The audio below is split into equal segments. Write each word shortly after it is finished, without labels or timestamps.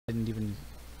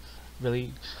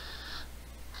really...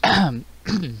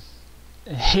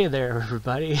 Hey there,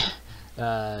 everybody.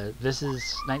 This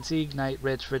is Night Sieg, Night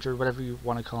Rich, Richard, whatever you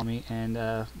want to call me, and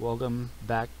welcome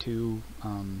back to,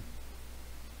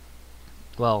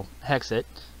 well, Hexxit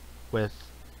with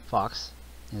Fox.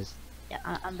 Yeah,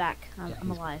 I'm back.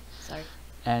 I'm alive. Sorry.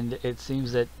 And it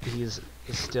seems that he's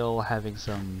still having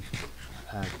some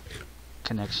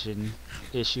connection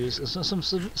issues,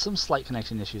 some slight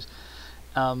connection issues.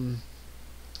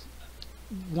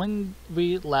 When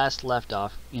we last left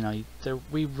off, you know,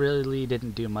 we really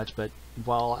didn't do much, but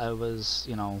while I was,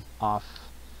 you know, off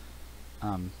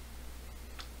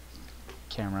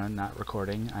camera, not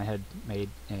recording, I had made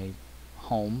a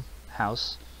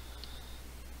house,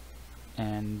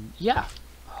 and yeah,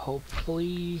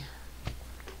 hopefully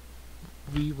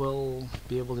we will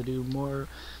be able to do more.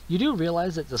 You do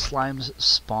realize that the slimes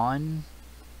spawn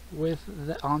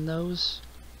on those?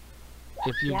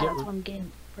 If you yeah, get that's why I'm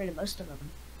getting rid of most of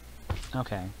them.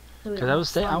 Okay. So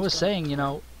Because I was saying, you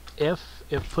know, if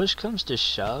push comes to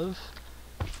shove,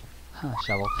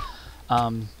 shovel,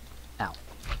 ow,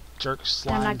 jerk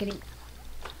slime. I'm not getting.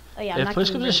 Oh yeah. If push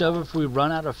comes to shove, if we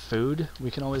run out of food,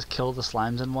 we can always kill the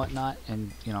slimes and whatnot,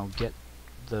 and you know, get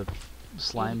the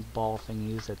slime ball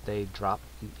thingies that they drop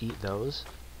and eat those.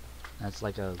 That's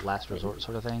like a last resort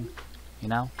sort of thing, you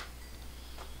know.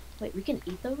 Wait, we can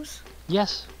eat those?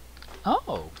 Yes.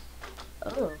 Oh.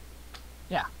 Oh.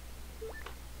 Yeah.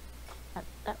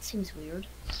 That seems weird.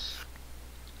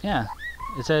 Yeah.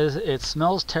 It says it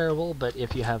smells terrible, but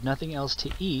if you have nothing else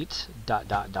to eat, ...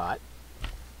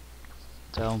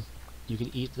 So you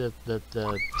can eat the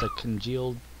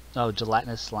congealed,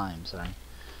 gelatinous slime, sorry.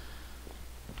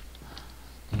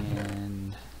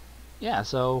 And yeah,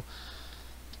 so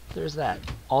there's that.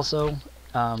 Also,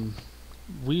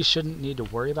 we shouldn't need to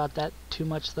worry about that too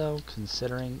much though,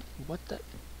 considering what the...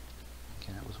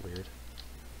 Okay, that was weird.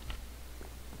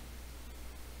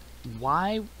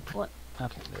 Why? What?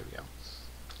 Okay, there we go.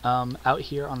 Out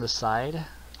here on the side,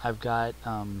 I've got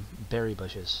berry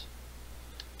bushes.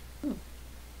 Hmm.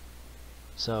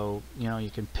 So, you know, you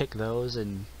can pick those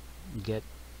and get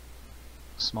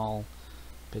small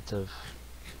bits of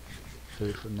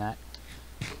food from that.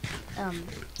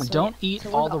 So don't yeah, eat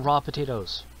all the raw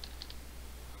potatoes.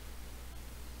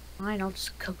 Fine, I'll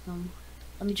just cook them.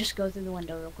 Let me just go through the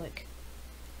window real quick.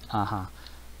 Uh-huh.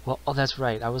 Well, oh, that's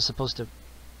right. I was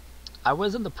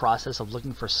in the process of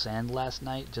looking for sand last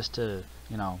night just to,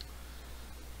 you know,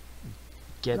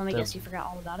 get Let me guess you forgot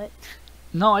all about it?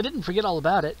 No, I didn't forget all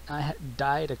about it. I had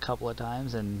died a couple of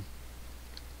times and,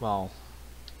 well,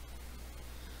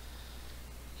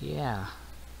 yeah.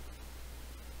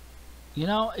 You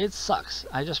know, it sucks.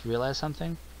 I just realized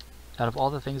something. Out of all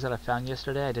the things that I found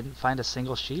yesterday, I didn't find a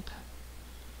single sheep.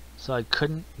 So I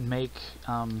couldn't make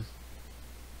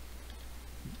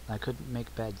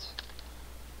beds.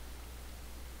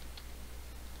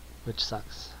 Which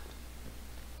sucks.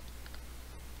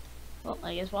 Well,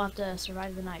 I guess we'll have to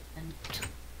survive the night then.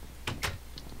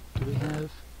 Do we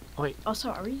have... Oh, wait. Also,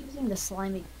 are we using the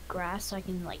slimy grass so I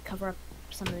can, like, cover up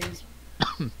some of these?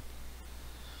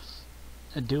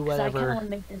 Do whatever. I kind of want to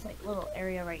make this, like, little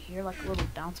area right here, like a little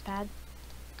bounce pad.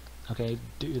 Okay,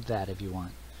 do that if you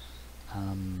want.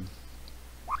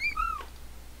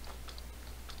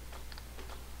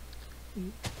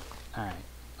 Alright,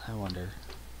 I wonder...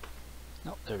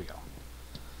 Nope, there we go.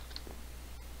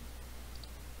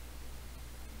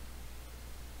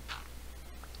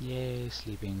 Yay,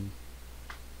 sleeping.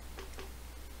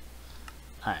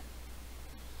 Alright.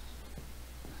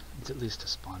 It's at least a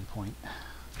spawn point.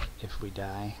 If we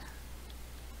die,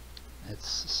 it's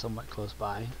somewhat close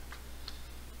by.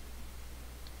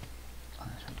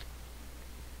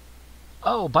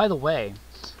 Oh, by the way,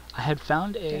 I had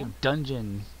found a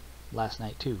dungeon last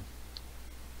night too.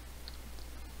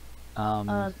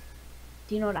 Do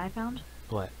you know what I found?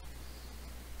 What?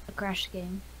 A crashed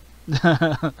game.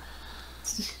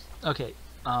 Okay,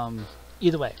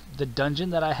 either way, the dungeon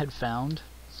that I had found,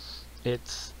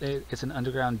 it's an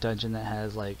underground dungeon that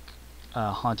has like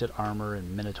haunted armor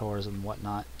and minotaurs and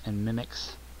whatnot and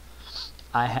mimics.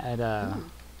 I had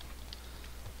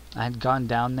gone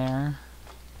down there,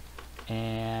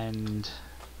 and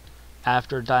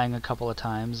after dying a couple of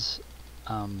times,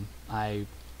 I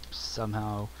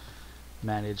somehow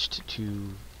managed to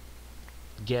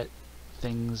get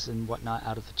things and whatnot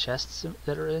out of the chests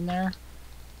that are in there.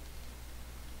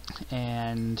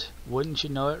 And wouldn't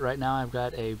you know it, right now I've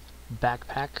got a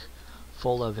backpack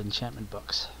full of enchantment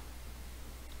books.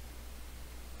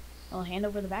 Well, hand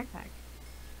over the backpack.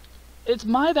 It's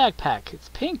my backpack. It's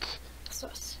pink.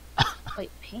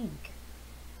 Wait, pink?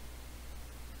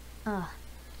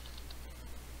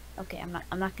 Okay,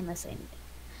 I'm not gonna say anything.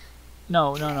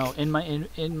 No. In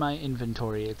my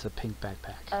inventory, it's a pink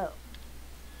backpack. Oh.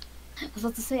 I was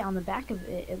about to say, on the back of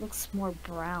it, it looks more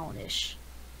brownish.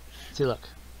 See, look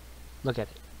at it.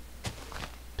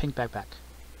 Pink backpack.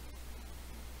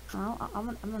 Well,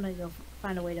 I'm gonna go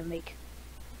find a way to make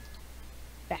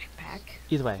backpack.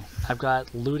 Either way, I've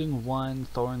got looting 1,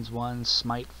 thorns 1,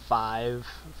 smite 5,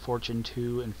 fortune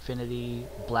 2, infinity,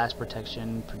 blast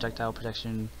protection, projectile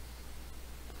protection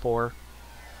 4,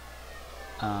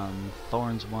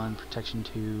 thorns 1, protection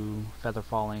 2, feather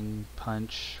falling,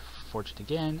 punch, fortune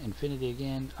again, infinity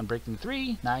again, unbreaking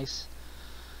 3, nice.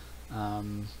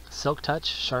 Silk touch,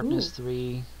 sharpness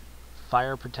 3,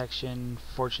 fire protection,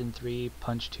 fortune 3,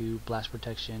 punch 2, blast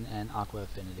protection, and aqua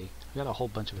affinity. We got a whole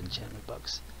bunch of enchantment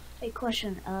books. Hey,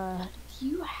 question. Do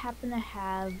you happen to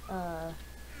have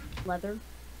leather?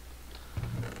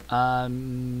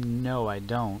 No, I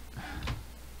don't.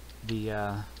 Ooh,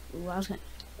 I was gonna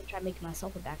try making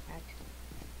myself a backpack.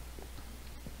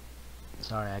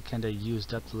 Sorry, I kind of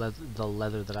used up the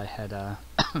leather that I had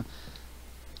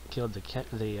killed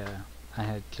I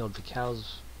had killed the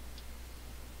cows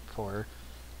for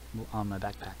on my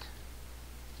backpack.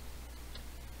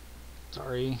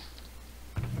 Sorry.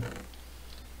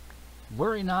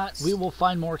 Worry not, we will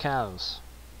find more cows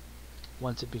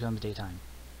once it becomes daytime.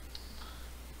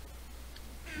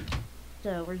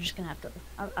 So we're just gonna have to.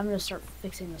 I'm gonna start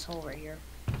fixing this hole right here.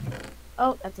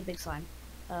 Oh, that's a big slime.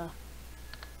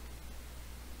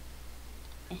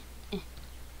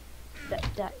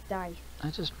 Die. I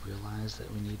just realized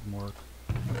that we need more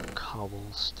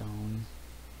cobblestone.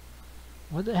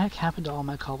 What the heck happened to all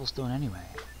my cobblestone anyway?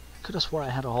 I could have swore I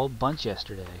had a whole bunch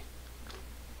yesterday.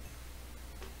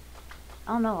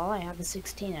 I don't know. All I have is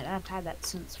 16, and I've had that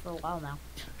since for a while now.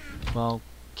 Well,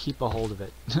 keep a hold of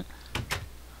it.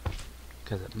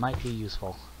 Because it might be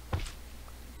useful.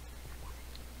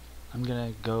 I'm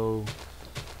gonna go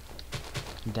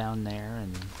down there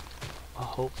and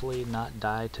hopefully not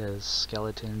die to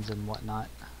skeletons and whatnot.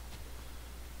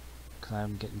 Because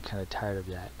I'm getting kind of tired of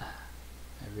that.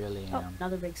 I really am. Oh,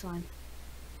 another big slime.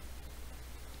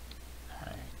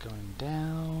 Alright, going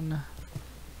down.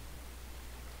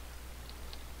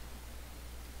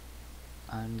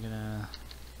 I'm gonna...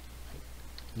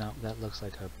 No, that looks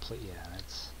like a plate. Yeah,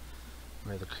 that's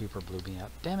where the creeper blew me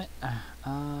up. Damn it!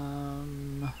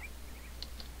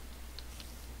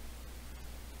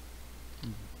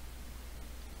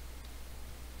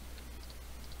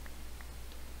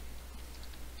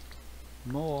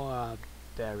 More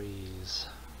berries.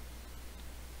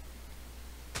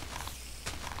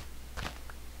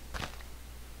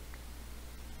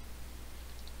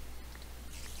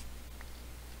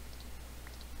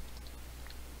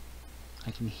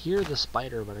 I can hear the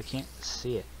spider, but I can't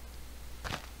see it.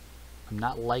 I'm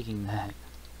not liking that.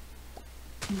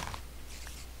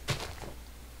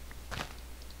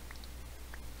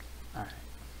 Alright.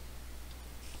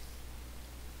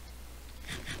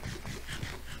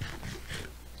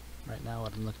 Right now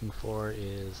what I'm looking for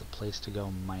is a place to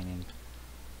go mining.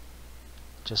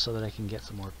 Just so that I can get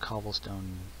some more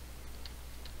cobblestone.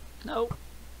 Nope!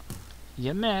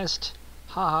 You missed!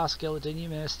 Haha, skeleton, you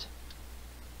missed.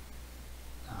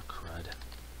 Oh, crud.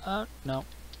 Oh, no.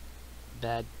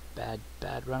 Bad,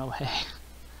 run away.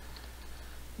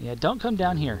 Yeah, don't come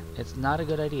down here. It's not a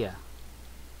good idea.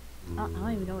 I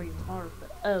don't even know where you are,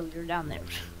 but oh, you're down there.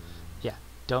 Yeah,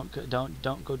 don't go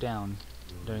down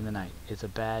during the night. It's a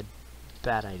bad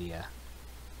idea.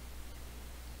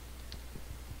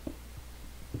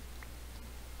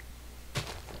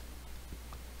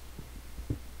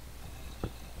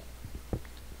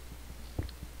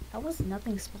 How was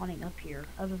nothing spawning up here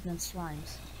other than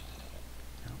slimes?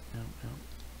 No.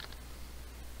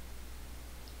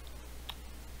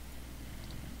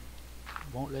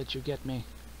 Won't let you get me.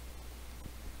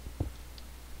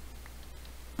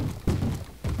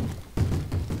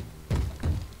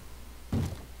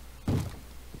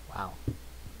 Wow.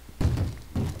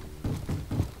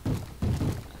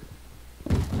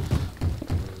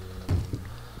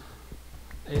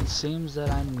 It seems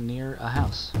that I'm near a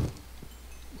house.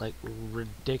 Like,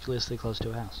 ridiculously close to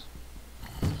a house.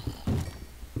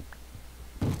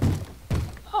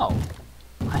 Oh!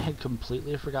 I had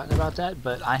completely forgotten about that,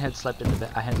 but I had slept in the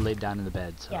bed. I had laid down in the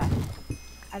bed, so... Yeah.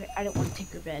 I don't want to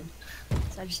take your bed,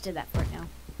 so I just did that for right now.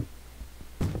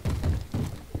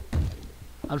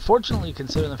 Unfortunately,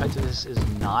 considering the fact that this is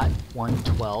not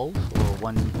 112 or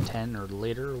 110 or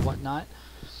later or whatnot,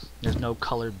 there's no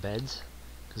colored beds.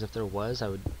 Because if there was, I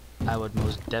would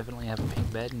most definitely have a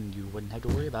pink bed, and you wouldn't have to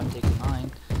worry about taking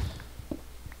mine.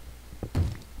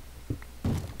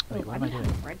 Wait, what am I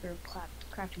doing? Regular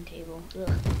Crafting table. Ugh.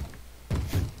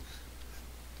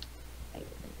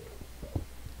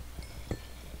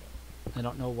 I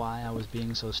don't know why I was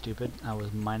being so stupid. I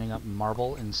was mining up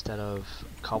marble instead of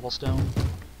cobblestone.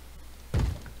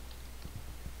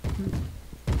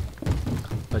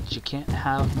 But you can't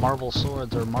have marble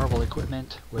swords or marble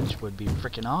equipment, which would be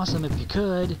freaking awesome if you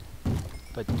could,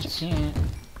 but you can't.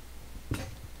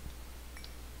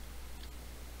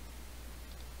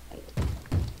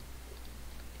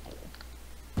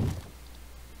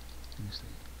 Let me see.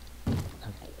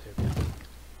 Okay, there we go.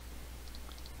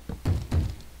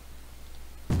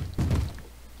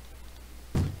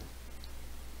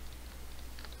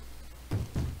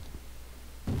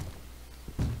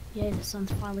 Yay, the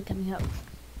sun's finally coming up.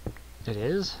 It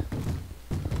is?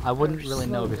 I wouldn't really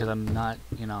know slowly. because I'm not,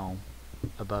 you know,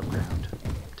 above ground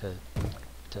to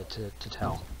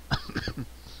tell.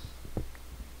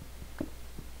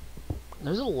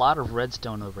 There's a lot of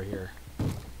redstone over here.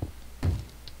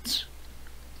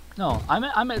 No, I'm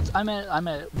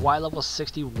at Y level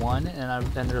 61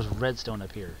 and there's redstone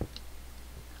up here.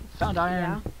 Found iron.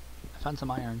 Yeah. I found some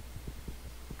iron.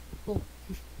 Cool.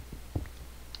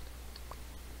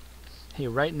 Hey,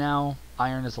 right now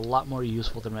iron is a lot more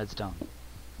useful than redstone.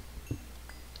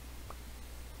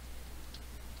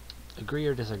 Agree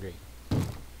or disagree?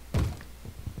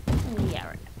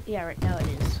 Yeah, right now it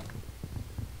is.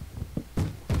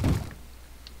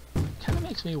 Kind of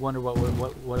makes me wonder what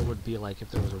it would be like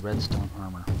if there was a redstone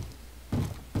armor.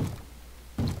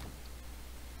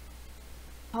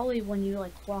 Probably when you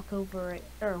like walk over it,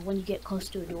 or when you get close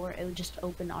to a door, it would just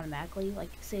open automatically. Like,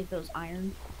 say if it was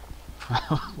iron.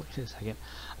 Wait a second.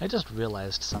 I just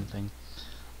realized something.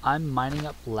 I'm mining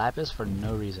up lapis for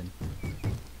no reason.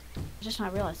 Just now I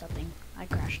realized something. I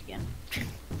crashed again.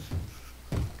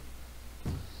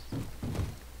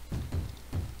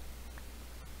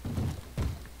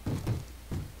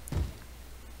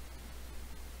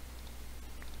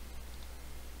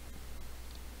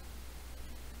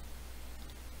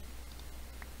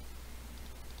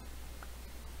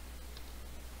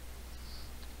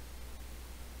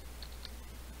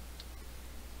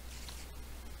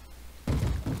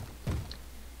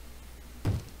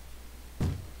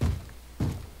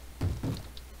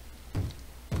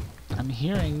 I'm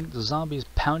hearing the zombies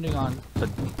pounding on the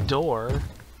door.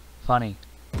 Funny.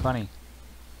 Funny.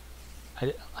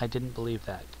 I didn't believe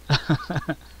that.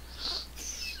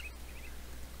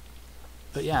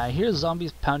 But yeah, I hear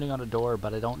zombies pounding on a door,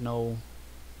 but I don't know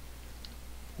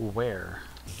where.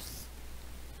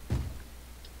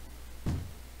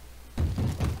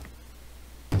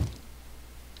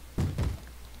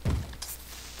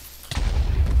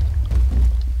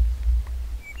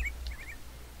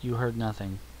 You heard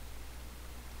nothing.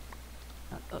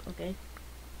 Okay.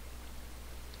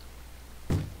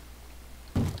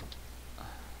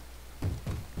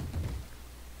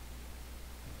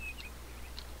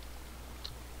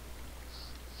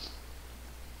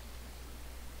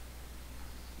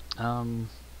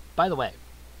 By the way,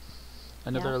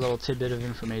 another Yeah. little tidbit of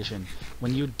information.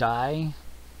 When you die,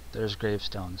 there's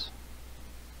gravestones.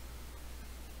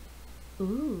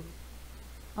 Ooh.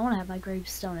 I want to have my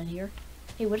gravestone in here.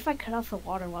 Hey, what if I cut off the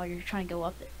water while you're trying to go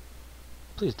up it?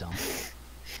 Please don't.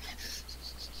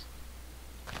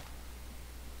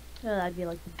 Oh, that'd be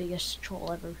like the biggest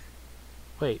troll ever.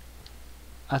 Wait,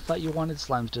 I thought you wanted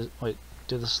slimes to... Wait,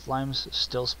 do the slimes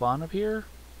still spawn up here?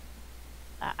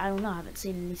 I don't know. I haven't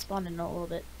seen any spawn in a little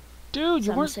bit. Dude, So you I'm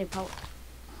gonna weren't... say probably.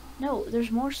 No,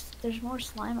 there's more. There's more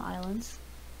slime islands.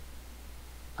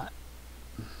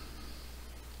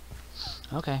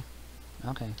 Okay.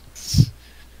 Okay.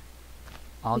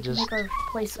 We can make our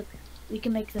place look. We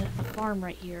can make the farm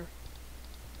right here.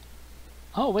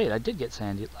 Oh, wait, I did get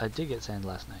sand. I did get sand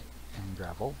last night. And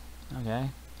gravel. Okay.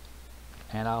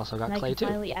 And I also got And I clay, can too.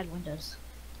 finally add windows.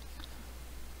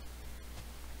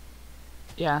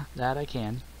 Yeah, that I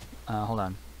can. Hold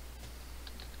on.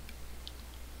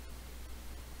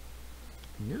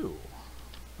 New.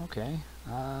 Okay.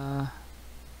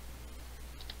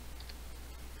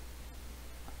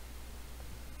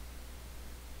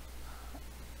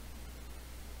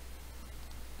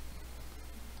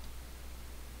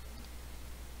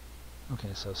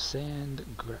 Okay, so sand,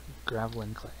 gravel,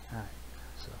 and clay. Alright.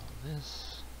 So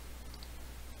this,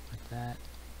 with that,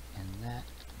 and that.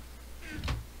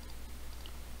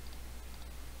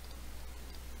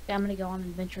 Yeah, I'm gonna go on an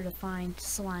adventure to find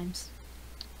slimes.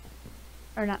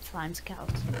 Or not slimes, cows.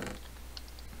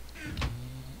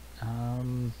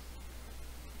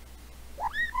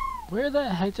 Where the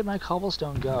heck did my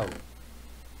cobblestone go?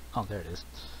 Oh, there it is.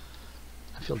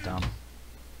 I feel dumb.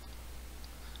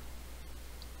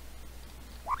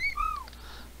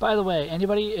 By the way,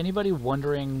 anybody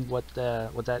wondering what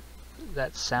that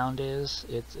sound is?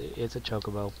 It's a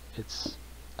chocobo. It's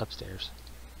upstairs.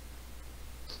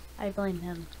 I blame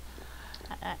him.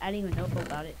 I didn't even know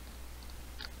about it.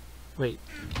 Wait,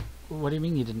 what do you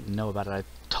mean you didn't know about it? I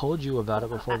told you about it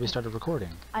before we started recording.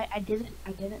 I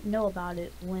didn't know about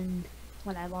it when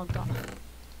I logged off.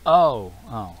 Oh,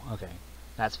 okay.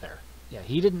 That's fair. Yeah,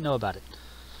 he didn't know about it.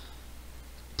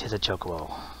 'Tis a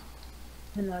chocobo.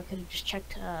 Even though I could have just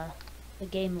checked the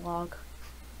game log.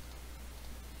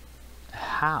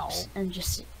 How? And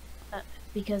just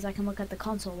because I can look at the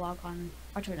console log on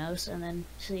Archivos and then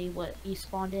see what he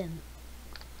spawned in.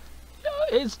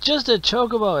 It's just a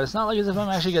chocobo. It's not like as if I'm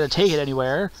actually gonna take it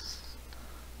anywhere.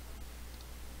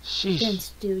 Sheesh.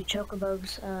 Since do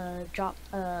chocobos drop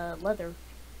leather?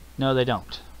 No, they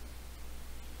don't.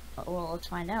 Well, let's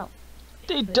find out.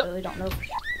 They don't. We don't know.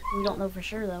 We don't know for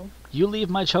sure though. You leave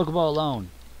my chocobo alone.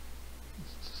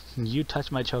 You touch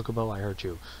my chocobo, I hurt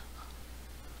you.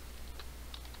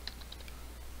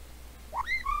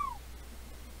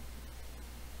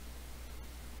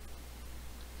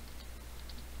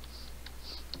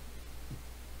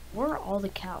 Where are all the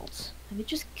cows? Have you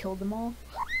just killed them all?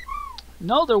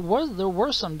 No, there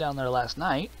were some down there last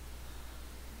night.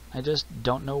 I just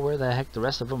don't know where the heck the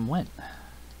rest of them went.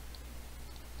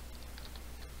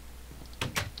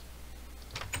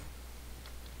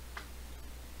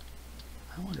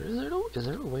 I wonder, is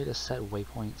there a way to set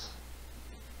waypoints?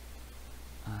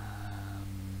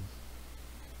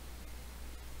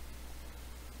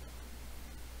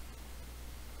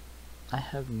 I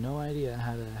have no idea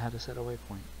how to set a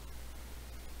waypoint.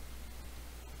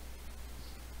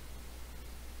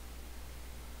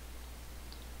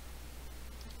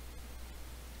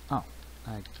 Oh,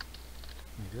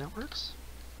 maybe that works.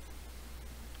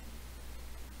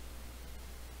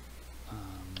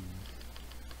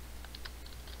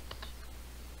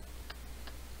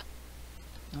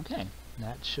 Okay,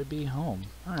 that should be home.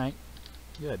 Alright,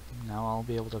 good. Now I'll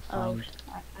be able to find...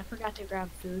 Oh, I forgot to grab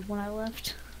food when I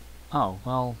left. Oh,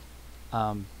 well,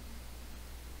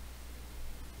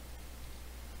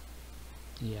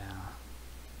 yeah.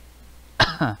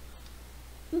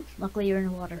 Luckily you're in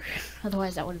the water.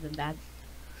 Otherwise that would have been bad.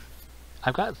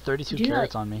 I've got 32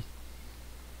 carrots on me.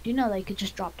 You know they could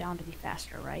just drop down to be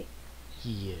faster, right?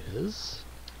 Yes.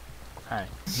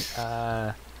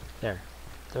 Alright. There.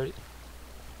 30.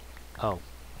 Oh.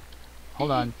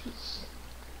 Hold on.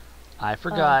 I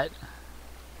forgot.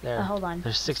 There. Hold on.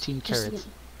 There's 16 carrots.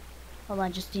 Hold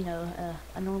on, just, you know,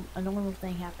 a normal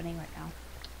thing happening right now.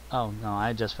 Oh, no,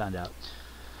 I just found out.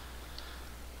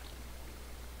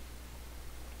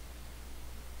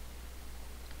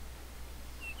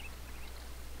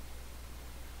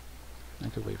 I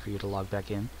could wait for you to log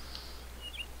back in.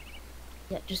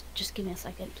 Yeah, just give me a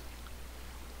second.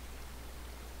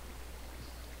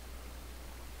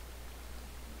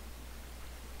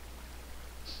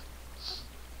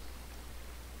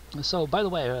 So, by the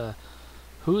way,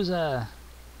 who's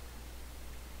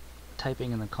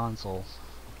typing in the console?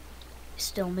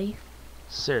 Still me.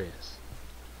 Serious?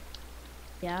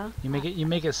 Yeah. You make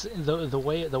it the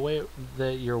way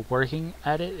that you're working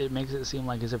at it. It makes it seem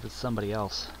like as if it's somebody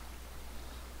else.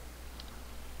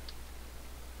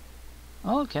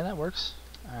 Oh, okay, that works.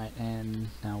 All right, and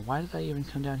now why did I even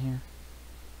come down here?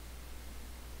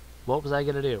 What was I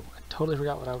gonna do? I totally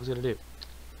forgot what I was gonna do.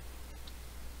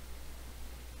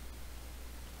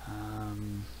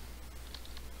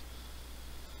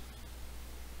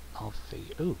 I'll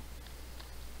figure. Ooh.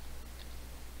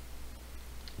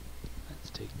 Let's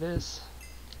take this.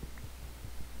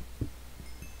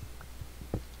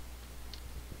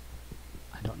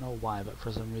 I don't know why, but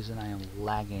for some reason I am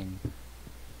lagging.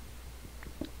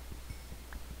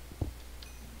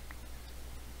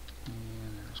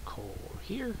 And there's coal over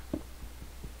here.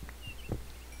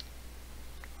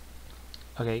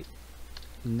 Okay.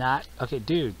 Not okay,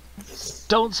 dude.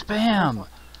 Don't spam.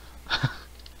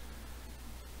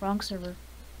 Wrong server.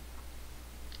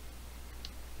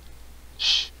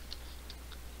 Shh.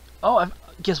 Oh,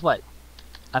 guess what?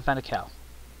 I found a cow.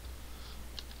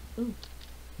 Ooh.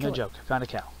 No joke. I found a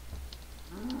cow.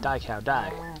 Die, cow,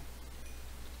 die.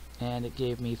 And it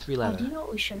gave me 3 leather. Do you know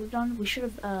what we should have done? We should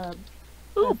have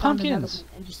Ooh, pumpkins!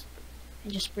 And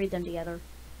just breed them together.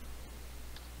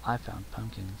 I found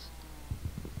pumpkins.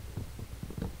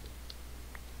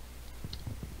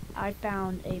 I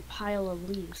found a pile of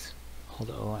leaves. Hold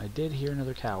on, I did hear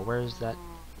another cow. Where's that?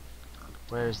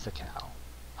 Where's the cow?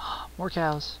 More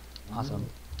cows. Awesome.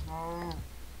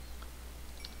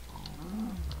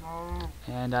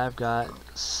 And I've got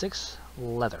 6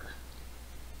 leather.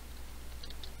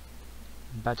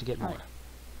 I'm about to get more.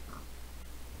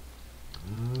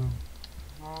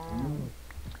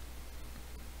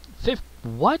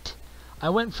 What? I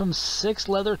went from 6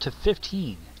 leather to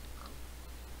 15.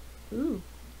 Ooh.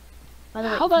 By the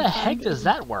way, How if you the heck find does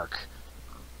any- that work?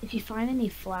 If you find any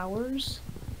flowers,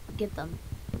 get them.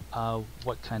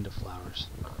 What kind of flowers?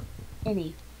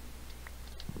 Any.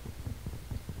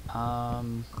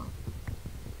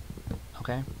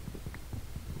 Okay.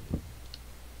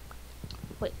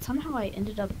 Wait, somehow I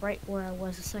ended up right where I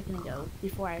was a second ago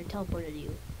before I teleported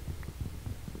you.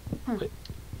 Wait.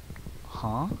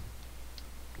 Huh?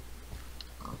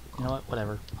 You know what?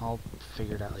 Whatever. I'll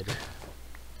figure it out later.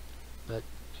 But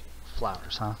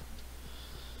flowers, huh?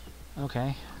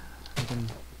 Okay. I can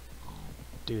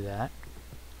do that.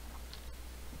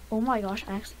 Oh my gosh,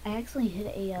 I accidentally hit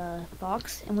a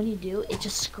fox, and when you do, it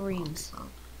just screams.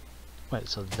 Wait,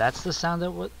 so that's the sound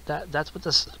that's what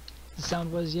the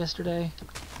sound was yesterday?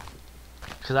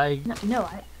 Cause No,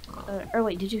 or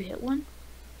wait, did you hit one?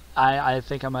 I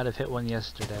think I might have hit one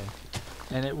yesterday,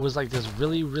 and it was like this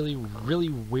really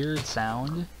weird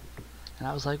sound, and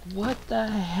I was like, what the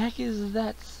heck is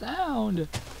that sound?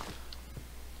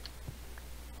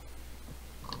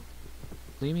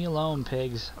 Leave me alone,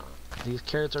 pigs. These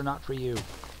carrots are not for you.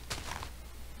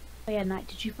 Oh yeah, Knight,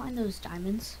 did you find those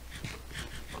diamonds?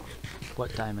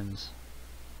 What diamonds?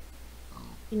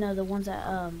 You know, the ones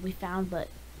that we found, but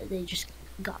they just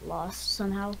got lost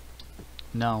somehow.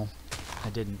 No,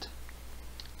 I didn't.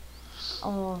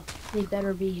 Oh, they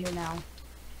better be here now.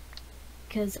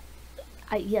 Cause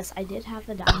yes, I did have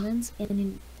the diamonds, and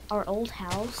in our old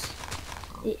house,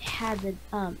 it had the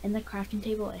in the crafting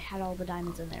table, it had all the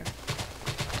diamonds in there.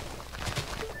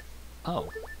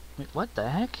 Oh, wait, what the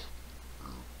heck?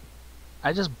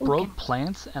 I just broke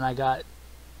plants and I got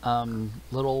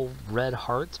little red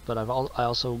hearts, but I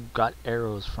also got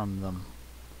arrows from them.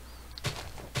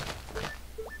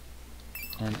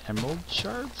 And emerald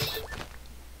shards?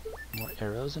 More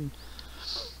arrows and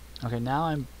okay, now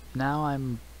I'm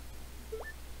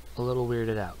a little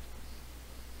weirded out.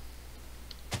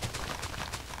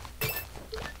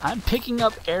 I'm picking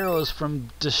up arrows from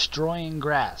destroying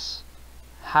grass.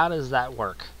 How does that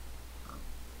work?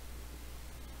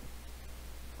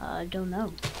 I don't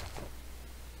know.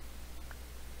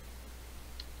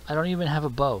 I don't even have a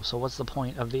bow, so what's the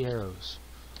point of the arrows?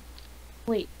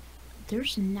 Wait,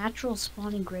 there's natural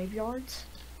spawning graveyards?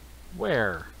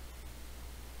 Where?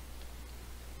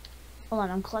 Hold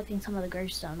on, I'm collecting some of the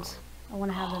gravestones. I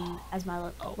want to have them as my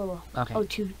little. Okay. Oh,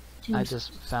 two. I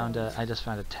just found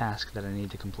a task that I need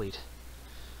to complete.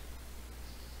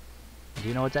 Do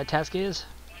you know what that task is?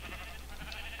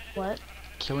 What?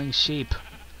 Killing sheep.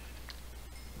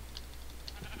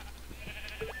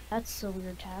 That's a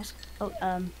weird task. Oh,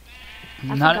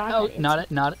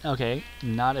 okay.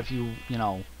 Not if you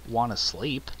know, want to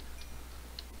sleep.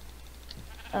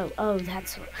 Oh,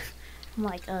 that's. I'm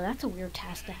like, that's a weird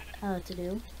task to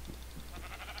do.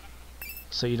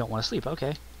 So you don't want to sleep,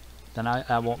 okay. Then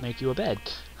I won't make you a bed.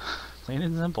 Plain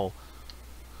and simple.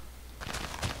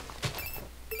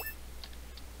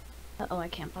 Uh-oh, I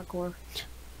can't parkour.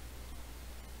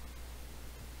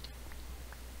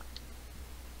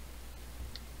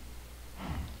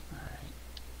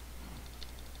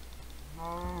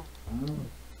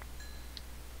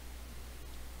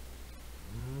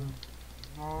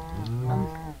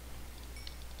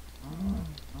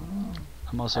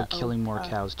 I'm also killing more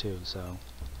cows too, so.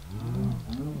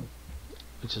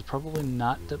 Which is probably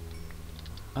not the...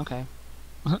 Okay.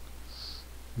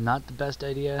 Not the best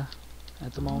idea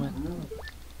at the moment.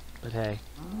 But hey,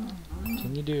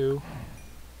 can you do?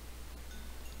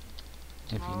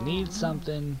 If you need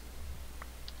something,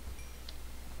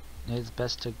 it's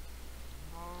best to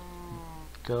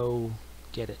go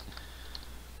get it.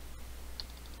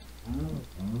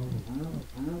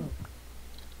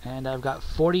 And I've got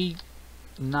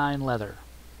 49 leather.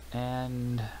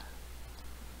 And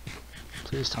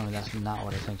please tell me that's not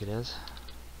what I think it is.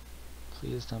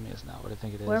 Please tell me it's not what I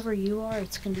think it is. Wherever you are,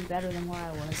 it's gonna be better than where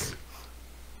I was.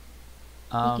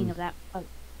 Speaking of that,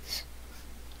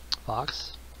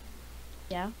 Fox?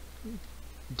 Yeah?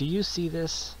 Do you see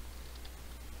this?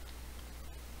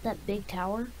 That big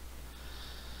tower?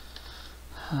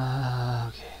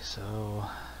 Okay, so...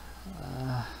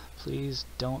 please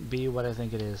don't be what I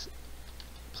think it is.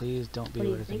 Please don't be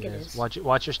what I think it is.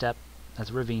 Watch your step.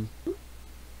 That's a ravine.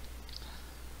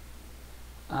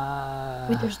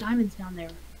 Wait, there's diamonds down there.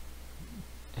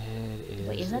 It is,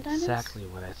 Wait, is that diamonds? Exactly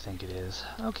what I think it is.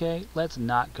 Okay, let's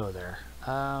not go there.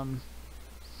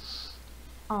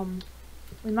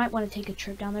 We might want to take a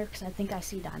trip down there because I think I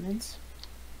see diamonds.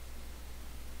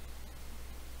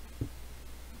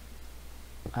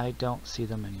 I don't see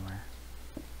them anywhere.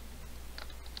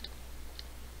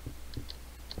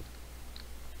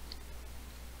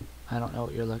 I don't know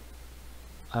what you're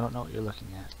looking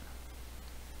at.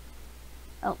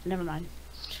 Oh, never mind.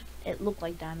 It looked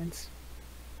like diamonds.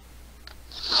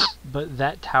 But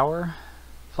that tower,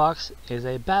 Fox, is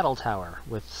a battle tower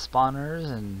with spawners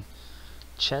and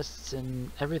chests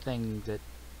and everything that...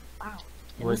 Wow.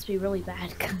 It must be really bad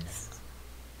because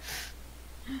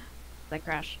I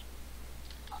crashed.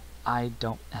 I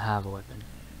don't have a weapon.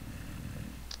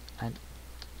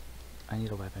 I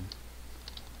need a weapon.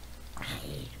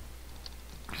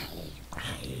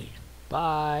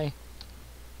 Bye!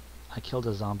 I killed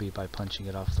a zombie by punching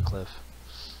it off the cliff.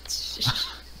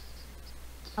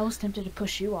 I was tempted to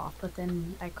push you off, but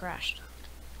then I crashed.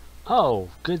 Oh,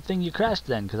 good thing you crashed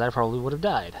then, because I probably would have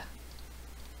died.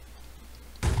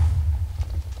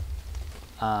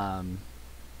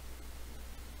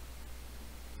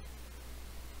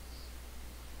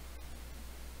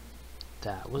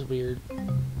 That was weird.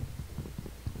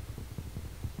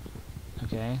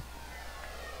 Okay.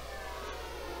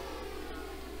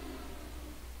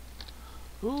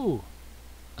 Ooh,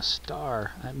 a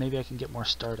star. Maybe I can get more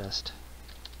stardust.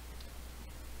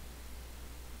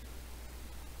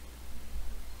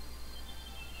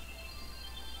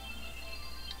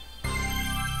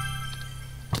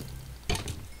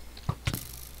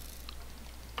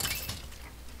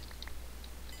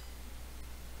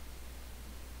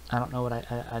 I don't know what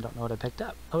I don't know what I picked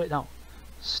up. Oh wait, no.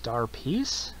 Star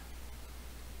piece?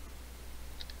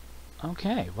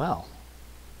 Okay, well.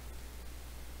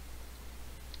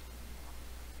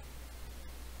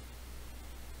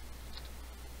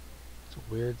 It's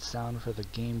a weird sound for the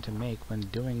game to make when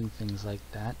doing things like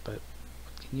that, but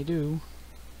what can you do?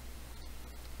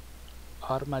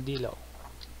 Armadillo.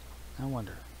 I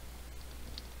wonder.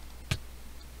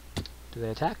 Do they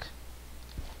attack?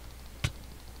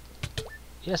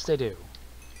 Yes, they do.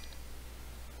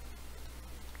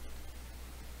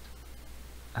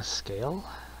 A scale?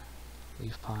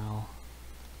 Leaf pile.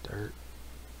 Dirt.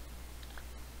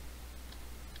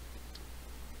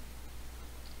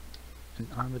 An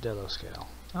armadillo scale.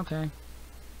 Okay.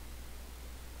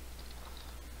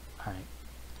 Alright.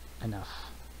 Enough.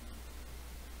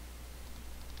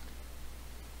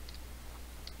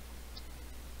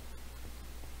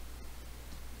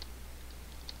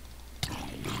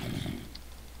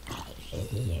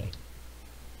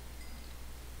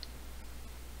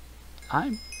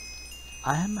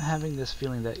 I am having this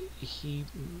feeling that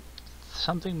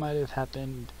something might have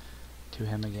happened to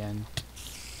him again.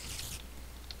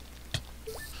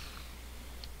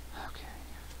 Okay.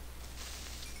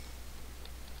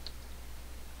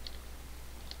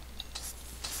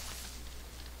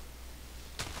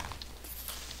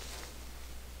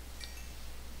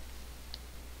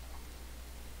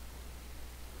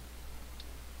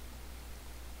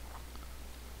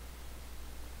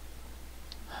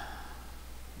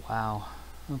 Wow.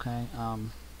 Okay,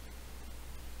 I'm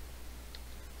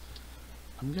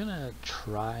gonna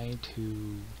try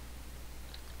to,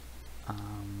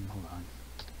 hold on.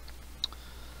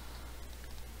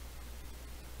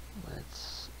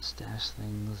 Let's stash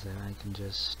things that I can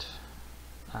just,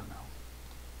 I don't know,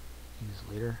 use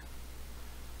later.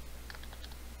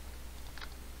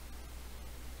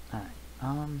 Alright,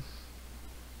 oh,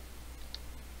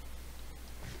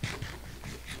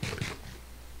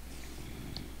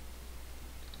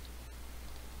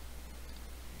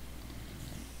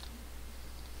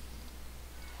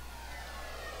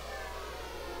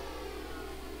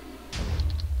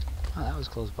 that was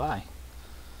close by.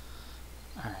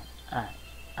 Alright.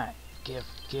 Give.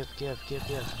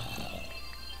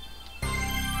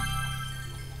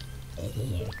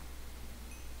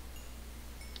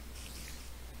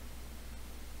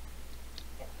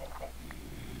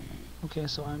 Okay,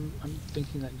 so I'm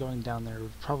thinking that going down there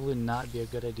would probably not be a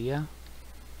good idea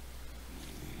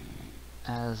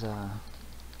as a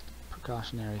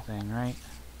precautionary thing, right?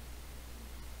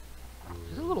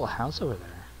 There's a little house over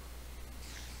there.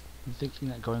 I'm thinking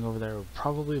that going over there would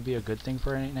probably be a good thing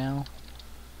for right now.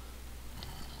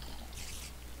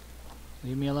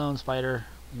 Leave me alone, spider.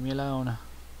 Leave me alone.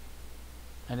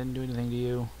 I didn't do anything to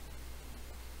you.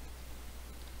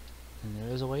 And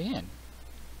there is a way in.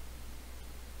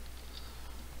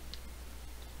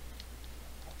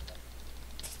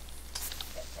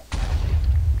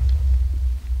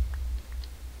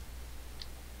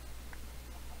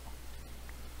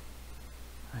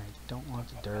 I don't want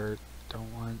the dirt.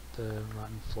 Don't want the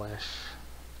rotten flesh.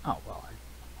 Oh, well, I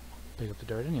pick up the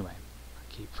dirt anyway.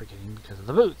 I keep forgetting because of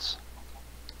the boots.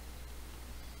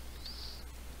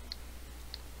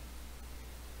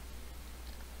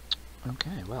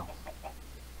 Okay, well.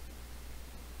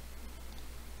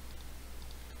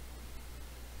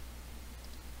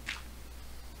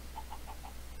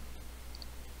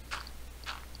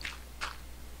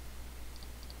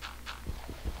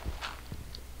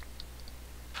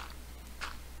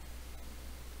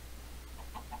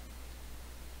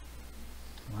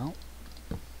 Well,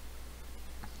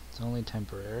 it's only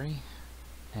temporary,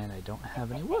 and I don't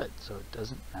have any wood, so it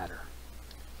doesn't matter.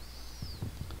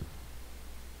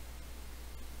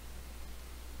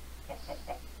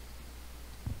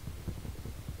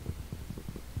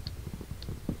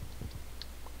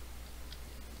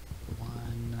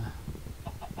 One,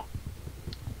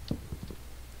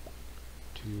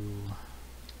 two,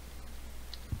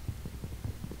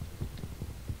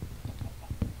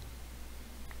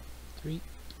 three.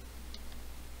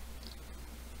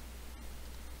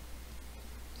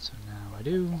 So now I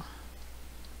do.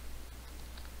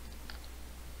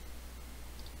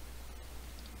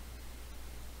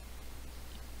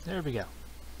 There we go.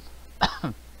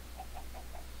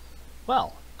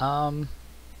 Well,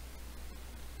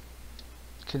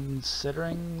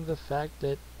 considering the fact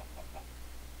that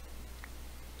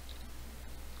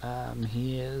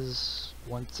he is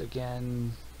once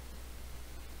again,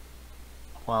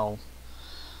 well,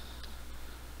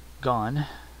 gone.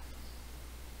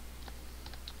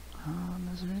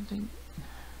 Is there anything?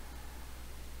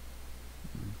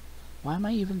 Why am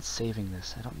I even saving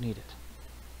this? I don't need it.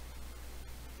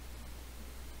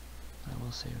 I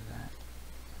will save that.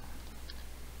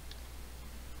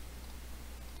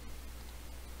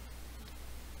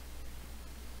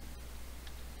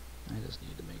 I just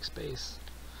need to make space.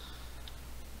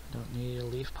 I don't need a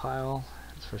leaf pile,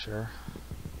 that's for sure.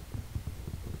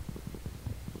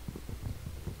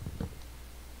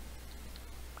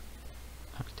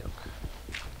 Okie doke.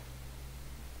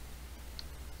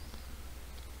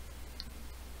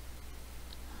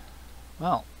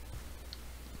 Well,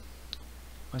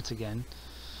 once again,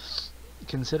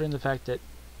 considering the fact that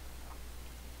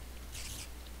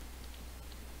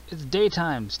it's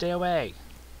daytime, stay away.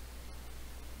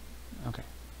 Okay.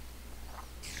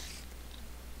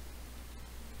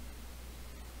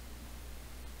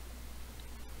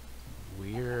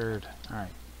 Weird. Alright.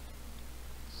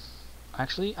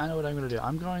 Actually, I know what I'm gonna do.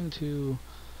 I'm going to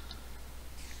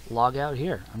log out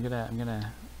here. I'm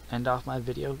gonna end off my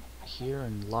video here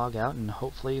and log out, and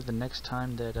hopefully the next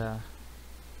time that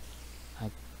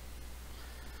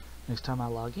next time I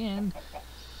log in,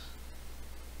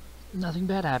 nothing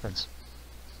bad happens.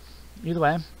 Either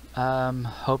way,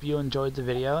 hope you enjoyed the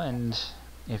video, and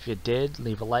if you did,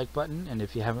 leave a like button, and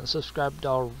if you haven't subscribed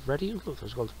already, look,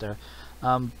 there's gold up there,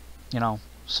 you know,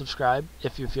 subscribe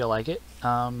if you feel like it.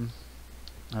 I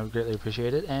would greatly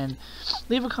appreciate it, and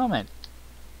leave a comment.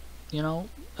 You know,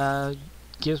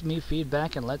 gives me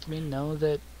feedback and lets me know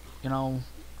that, you know,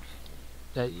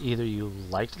 that either you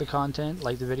liked the content,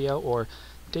 liked the video, or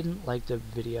didn't like the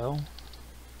video.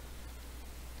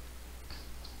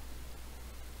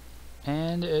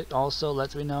 And it also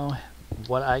lets me know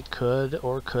what I could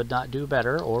or could not do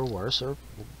better or worse, or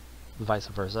vice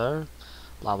versa,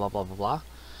 blah blah blah blah blah.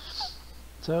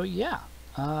 So yeah,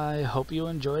 I hope you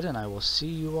enjoyed, and I will see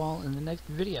you all in the next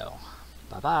video.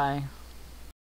 Bye bye.